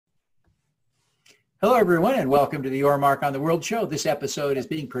Hello, everyone, and welcome to the Your Mark on the World show. This episode is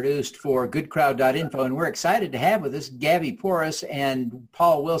being produced for goodcrowd.info, and we're excited to have with us Gaby Porras and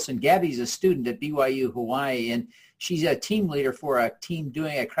Paul Wilson. Gaby's a student at BYU, Hawaii, and she's a team leader for a team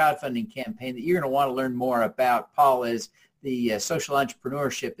doing a crowdfunding campaign that you're going to want to learn more about. Paul is the social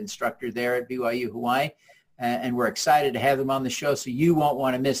entrepreneurship instructor there at BYU, Hawaii, and we're excited to have them on the show, so you won't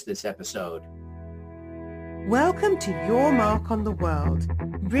want to miss this episode. Welcome to Your Mark on the World,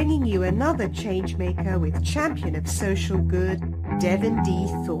 bringing you another changemaker with champion of social good, Devin D.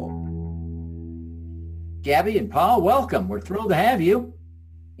 Thorpe. Gaby and Paul, welcome. We're thrilled to have you.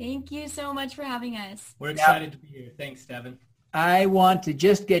 Thank you so much for having us. We're excited to be here. Thanks, Devin. I want to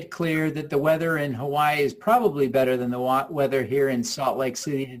just get clear that the weather in Hawaii is probably better than the weather here in Salt Lake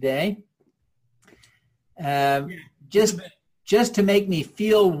City today. Just to make me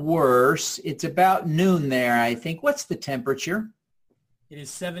feel worse, it's about noon there, I think. What's the temperature? It is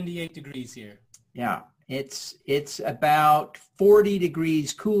 78 degrees here. Yeah, it's about 40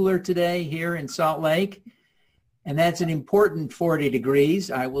 degrees cooler today here in Salt Lake. And that's an important 40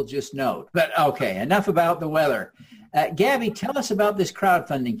 degrees, I will just note. But okay, enough about the weather. Gaby, tell us about this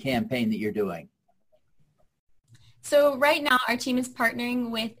crowdfunding campaign that you're doing. So right now, our team is partnering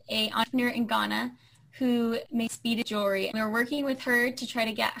with an entrepreneur in Ghana who makes beaded jewelry. We're working with her to try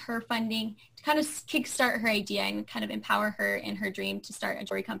to get her funding to kind of kickstart her idea and kind of empower her in her dream to start a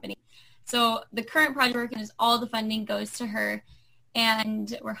jewelry company. So the current project we're working on is all the funding goes to her,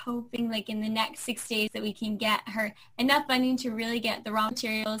 and we're hoping like in the next 6 days that we can get her enough funding to really get the raw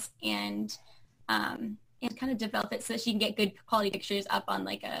materials and kind of develop it so that she can get good quality pictures up on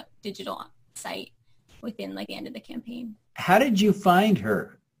like a digital site within like the end of the campaign. How did you find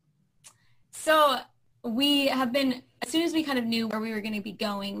her? So we have been, as soon as we kind of knew where we were going to be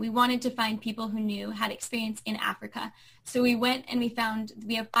going, we wanted to find people who had experience in Africa. So we went and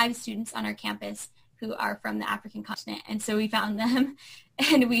we have 5 students on our campus who are from the African continent. And so we found them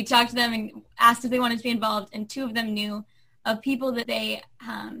and we talked to them and asked if they wanted to be involved. And 2 of them knew of people that they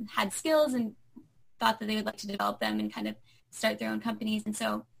had skills and thought that they would like to develop them and kind of start their own companies. And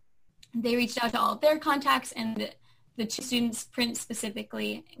so they reached out to all of their contacts, and the 2 students, Prince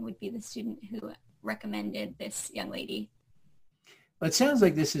specifically, would be the student who recommended this young lady. Well, it sounds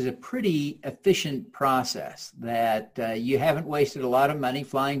like this is a pretty efficient process, that you haven't wasted a lot of money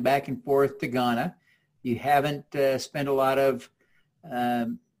flying back and forth to Ghana. You haven't spent a lot of,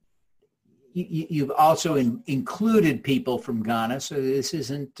 you've also included people from Ghana, so this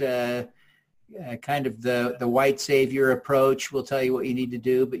isn't kind of the white savior approach. We'll tell you what you need to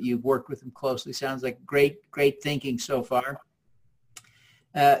do, but you've worked with them closely. Sounds like great thinking so far.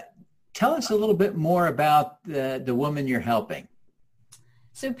 Tell us a little bit more about the woman you're helping.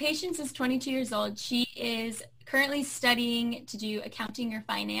 So Patience is 22 years old. She is currently studying to do accounting or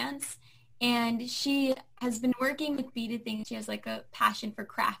finance, and she has been working with beaded things. She has like a passion for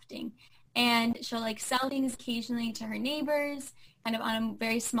crafting, and she'll like sell things occasionally to her neighbors, kind of on a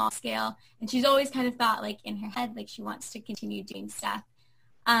very small scale. And she's always kind of thought like in her head, like she wants to continue doing stuff.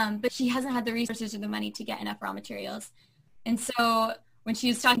 But she hasn't had the resources or the money to get enough raw materials. And so when she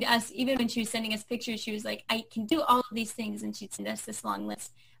was talking to us, even when she was sending us pictures, she was like, I can do all of these things. And she'd send us this long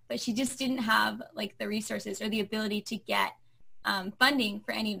list, but she just didn't have like the resources or the ability to get funding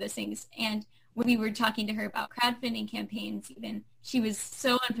for any of those things. And when we were talking to her about crowdfunding campaigns, even, she was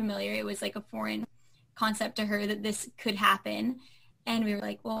so unfamiliar. It was like a foreign concept to her that this could happen. And we were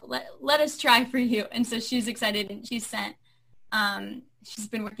like, well, let us try for you. And so she was excited, and she's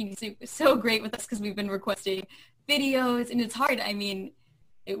been working so great with us because we've been requesting videos, and it's hard. I mean,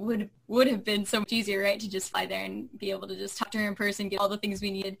 it would have been so much easier, right, to just fly there and be able to just talk to her in person, get all the things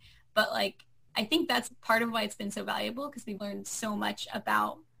we needed. But like, I think that's part of why it's been so valuable, because we've learned so much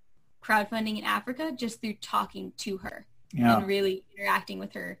about crowdfunding in Africa just through talking to her and really interacting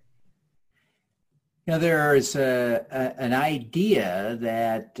with her. You know, there is an idea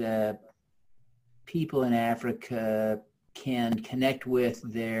that people in Africa can connect with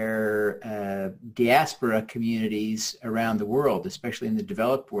their diaspora communities around the world, especially in the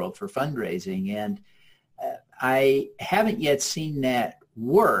developed world, for fundraising. And I haven't yet seen that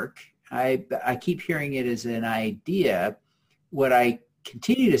work. I keep hearing it as an idea. What I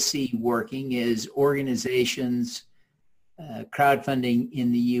continue to see working is organizations crowdfunding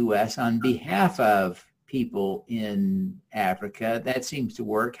in the U.S. on behalf of people in Africa. That seems to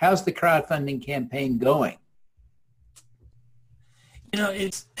work. How's the crowdfunding campaign going? You know,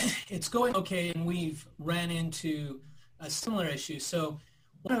 it's going okay, and we've ran into a similar issue. So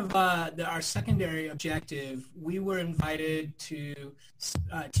one of our secondary objective, we were invited to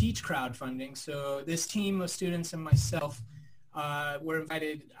teach crowdfunding. So this team of students and myself we're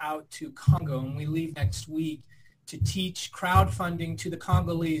invited out to Congo, and we leave next week to teach crowdfunding to the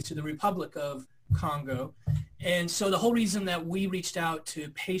Congolese, to the Republic of Congo. And so the whole reason that we reached out to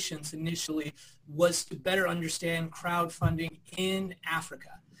patients initially was to better understand crowdfunding in Africa.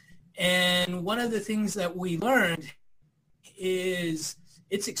 And one of the things that we learned is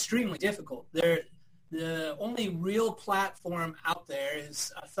it's extremely difficult. The only real platform out there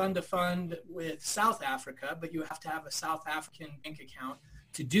is a Fund to Fund with South Africa, but you have to have a South African bank account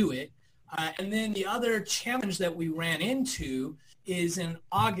to do it. And then the other challenge that we ran into is in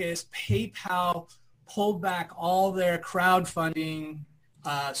August, PayPal pulled back all their crowdfunding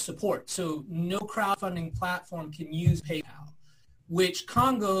support. So no crowdfunding platform can use PayPal, which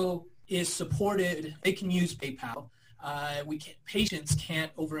Congo is supported. They can use PayPal. Patients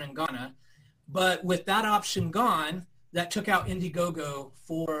can't over in Ghana. But with that option gone, that took out Indiegogo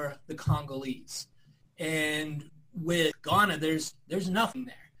for the Congolese. And with Ghana, there's nothing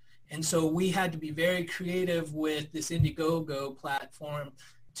there. And so we had to be very creative with this Indiegogo platform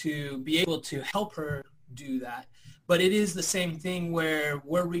to be able to help her do that. But it is the same thing where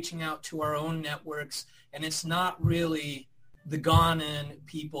we're reaching out to our own networks, and it's not really the Ghanaian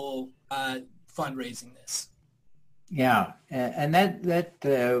people fundraising this. Yeah, and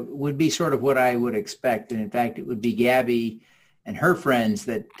that would be sort of what I would expect. And in fact, it would be Gaby and her friends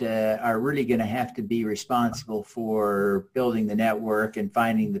that are really going to have to be responsible for building the network and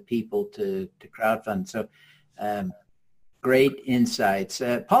finding the people to crowdfund. So great insights.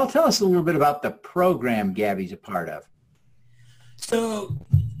 Paul, tell us a little bit about the program Gaby's a part of. So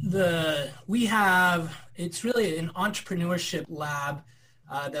it's really an entrepreneurship lab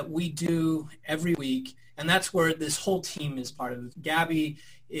that we do every week. And that's where this whole team is part of it. Gaby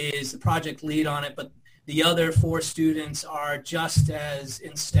is the project lead on it, but the other 4 students are just as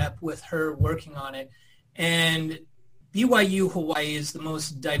in step with her working on it. And BYU Hawaii is the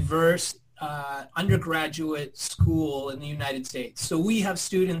most diverse undergraduate school in the United States. So we have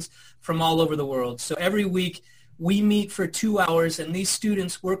students from all over the world. So every week we meet for 2 hours, and these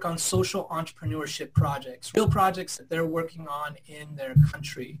students work on social entrepreneurship projects, real projects that they're working on in their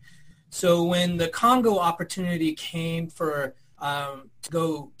country. So when the Congo opportunity came to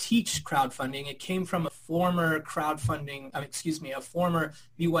go teach crowdfunding, it came from a former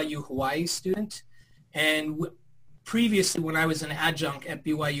BYU Hawaii student. And previously, when I was an adjunct at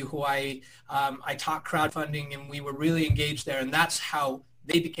BYU Hawaii, I taught crowdfunding, and we were really engaged there, and that's how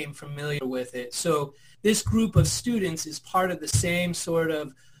they became familiar with it. So this group of students is part of the same sort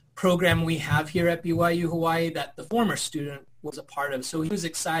of program we have here at BYU Hawaii that the former student was a part of. So he was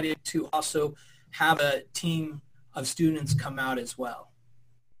excited to also have a team of students come out as well.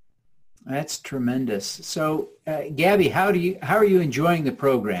 That's tremendous. So Gaby, how are you enjoying the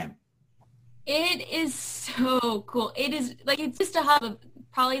program? It is so cool. It is it's just a hub of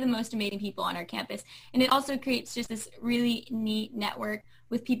probably the most amazing people on our campus. And it also creates just this really neat network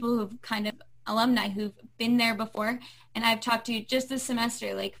with people who've kind of alumni who've been there before. And I've talked to just this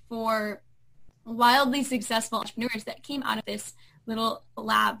semester, 4 wildly successful entrepreneurs that came out of this little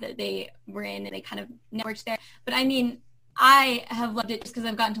lab that they were in, and they kind of networked there. But I mean, I have loved it just because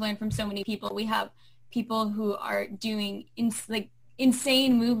I've gotten to learn from so many people. We have people who are doing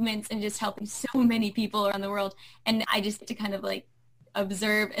insane movements and just helping so many people around the world. And I just get to kind of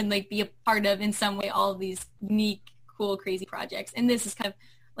observe and be a part of in some way all of these unique, cool, crazy projects. And this is kind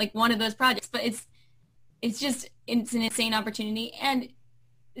of one of those projects, but it's an insane opportunity. And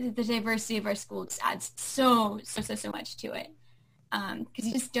the diversity of our school just adds so much to it. Because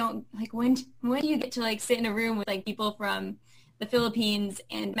you just don't, when do you get to sit in a room with people from the Philippines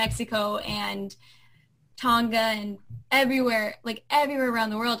and Mexico and Tonga and everywhere around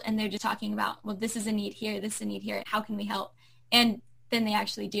the world, and they're just talking about, well, this is a need here, this is a need here, how can we help? And then they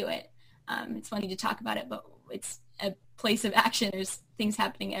actually do it. It's funny to talk about it, but it's a place of action. There's things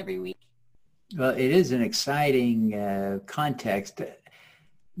happening every week. Well, it is an exciting context.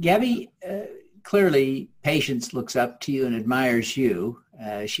 Gaby, clearly Patience looks up to you and admires you.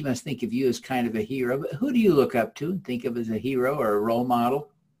 She must think of you as kind of a hero. But who do you look up to and think of as a hero or a role model?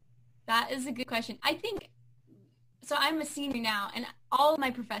 That is a good question. I think, so I'm a senior now, and all of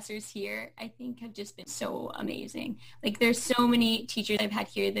my professors here, I think, have just been so amazing. There's so many teachers I've had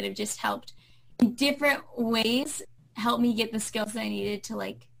here that have just helped in different ways, help me get the skills that I needed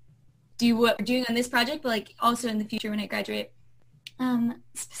to do what we're doing on this project, but also in the future when I graduate.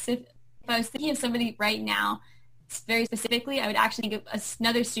 If I was thinking of somebody right now, very specifically, I would actually think of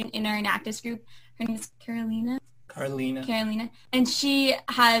another student in our Enactus group. Her name is Carolina. And she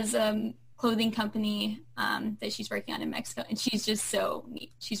has a clothing company that she's working on in Mexico, and she's just so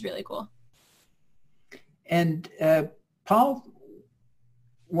neat. She's really cool. And Paul,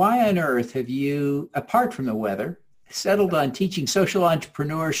 why on earth have you, apart from the weather, settled on teaching social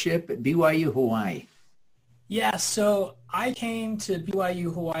entrepreneurship at BYU Hawaii? Yeah, so I came to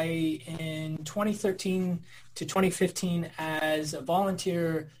BYU Hawaii in 2013 to 2015 as a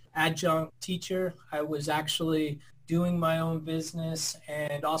volunteer adjunct teacher. I was actually doing my own business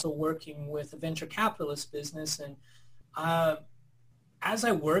and also working with a venture capitalist business. And as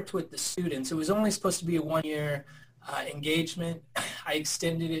I worked with the students, it was only supposed to be a one-year engagement. I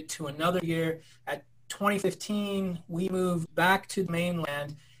extended it to another year. At 2015, we moved back to the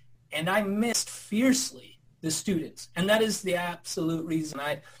mainland, and I missed fiercely the students. And that is the absolute reason.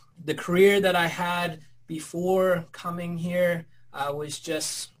 The career that I had before coming here was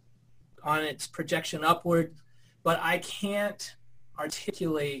just on its projection upward, but I can't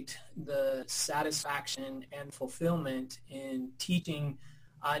articulate the satisfaction and fulfillment in teaching.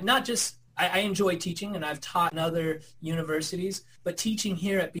 Not just, I enjoy teaching, and I've taught in other universities, but teaching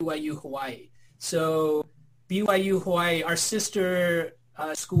here at BYU Hawaii. So BYU Hawaii, our sister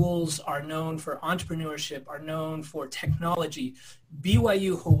schools are known for entrepreneurship, are known for technology.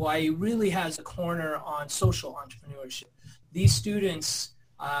 BYU Hawaii really has a corner on social entrepreneurship. These students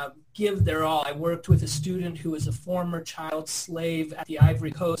give their all. I worked with a student who was a former child slave at the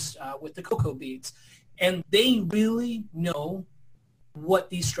Ivory Coast with the cocoa beans, and they really know what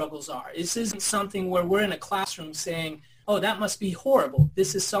these struggles are. This isn't something where we're in a classroom saying, oh, that must be horrible.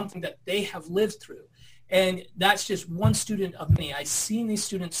 This is something that they have lived through. And that's just one student of many. I've seen these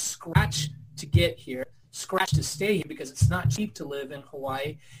students scratch to get here, scratch to stay here because it's not cheap to live in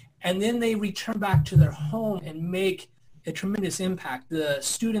Hawaii. And then they return back to their home and make a tremendous impact. The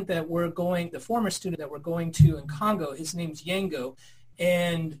former student that we're going to in Congo, his name's Yango,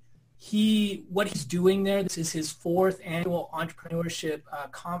 and what he's doing there, this is his 4th annual entrepreneurship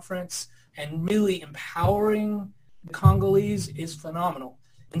conference, and really empowering the Congolese is phenomenal.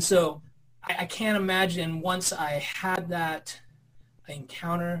 And so I can't imagine once I had that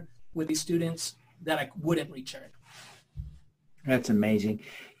encounter with these students that I wouldn't return. That's amazing.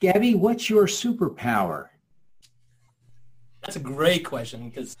 Gaby, what's your superpower? That's a great question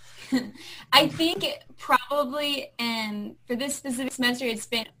because I think probably for this specific semester it's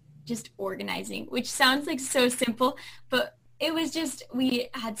been just organizing, which sounds like so simple, but it was just, we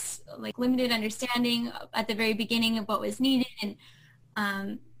had like limited understanding at the very beginning of what was needed,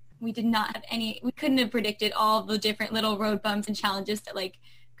 and we did not have we couldn't have predicted all the different little road bumps and challenges that like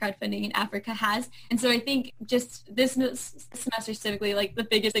crowdfunding in Africa has. And so I think just this semester specifically, like the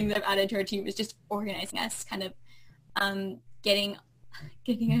biggest thing that I've added to our team is just organizing us, kind of getting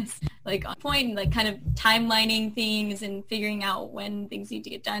us like on point and like kind of timelining things and figuring out when things need to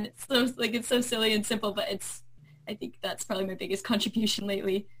get done. It's so silly and simple, but I think that's probably my biggest contribution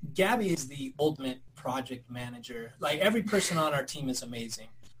lately. Gaby is the ultimate project manager. Like every person on our team is amazing,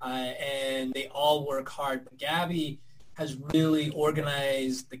 and they all work hard. But Gaby has really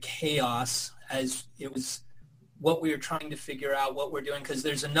organized the chaos as it was what we were trying to figure out, what we're doing, because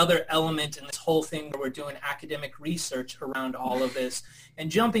there's another element in this whole thing where we're doing academic research around all of this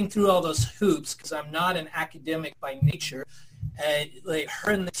and jumping through all those hoops, because I'm not an academic by nature. Like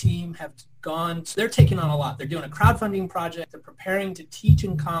her and the team have gone, so they're taking on a lot. They're doing a crowdfunding project, they're preparing to teach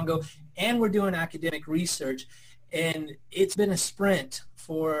in Congo, and we're doing academic research. And it's been a sprint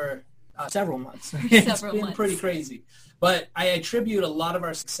for several months. It's been pretty crazy. But I attribute a lot of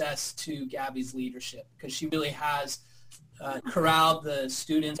our success to Gaby's leadership, because she really has corralled the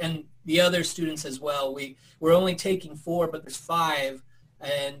students and the other students as well. We're only taking 4, but there's 5,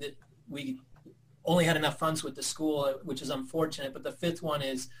 and we only had enough funds with the school, which is unfortunate. But the 5th one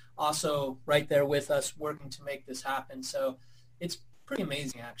is also right there with us working to make this happen. So it's pretty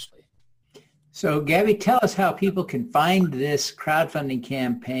amazing, actually. So, Gaby, tell us how people can find this crowdfunding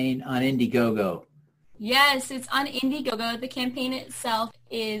campaign on Indiegogo. Yes, it's on Indiegogo. The campaign itself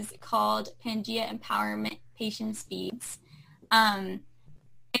is called Pangea Empowerment Patience Feeds. And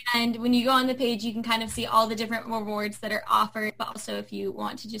when you go on the page, you can kind of see all the different rewards that are offered, but also if you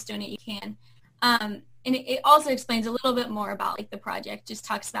want to just donate, you can. And it also explains a little bit more about like the project, just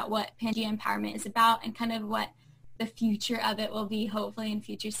talks about what Pangea Empowerment is about and kind of what the future of it will be, hopefully in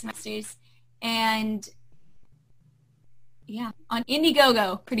future semesters. And yeah, on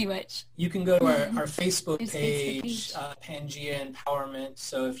Indiegogo, pretty much. You can go to our Facebook page, Pangea Empowerment.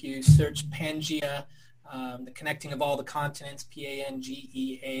 So if you search Pangea, the connecting of all the continents,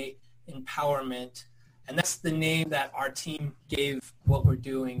 Pangea Empowerment, and that's the name that our team gave what we're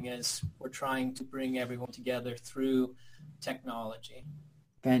doing, is we're trying to bring everyone together through technology.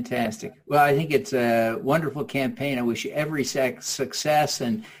 Fantastic. Well, I think it's a wonderful campaign. I wish you every success,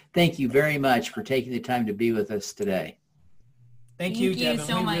 and thank you very much for taking the time to be with us today. Thank you, Devin.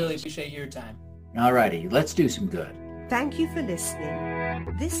 so we much. really appreciate your time. All righty, let's do some good. Thank you for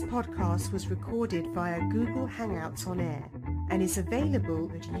listening. This podcast was recorded via Google Hangouts on Air and is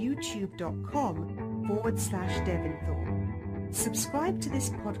available at youtube.com/Devinthorpe. Subscribe to this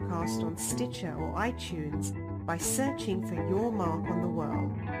podcast on Stitcher or iTunes by searching for Your Mark on the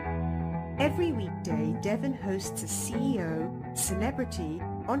World. Every weekday, Devin hosts a CEO, celebrity,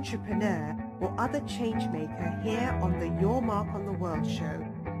 entrepreneur, or other changemaker here on the Your Mark on the World show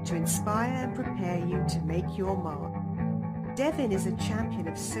to inspire and prepare you to make your mark. Devin is a champion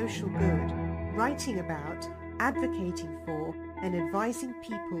of social good, writing about, advocating for, and advising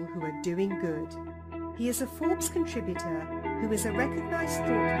people who are doing good. He is a Forbes contributor who is a recognized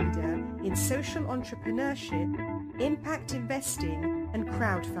thought leader in social entrepreneurship, impact investing, and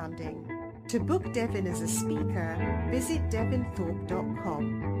crowdfunding. To book Devin as a speaker, visit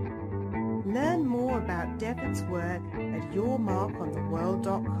devinthorpe.com. Learn more about Devin's work at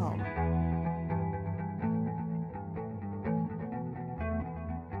yourmarkontheworld.com.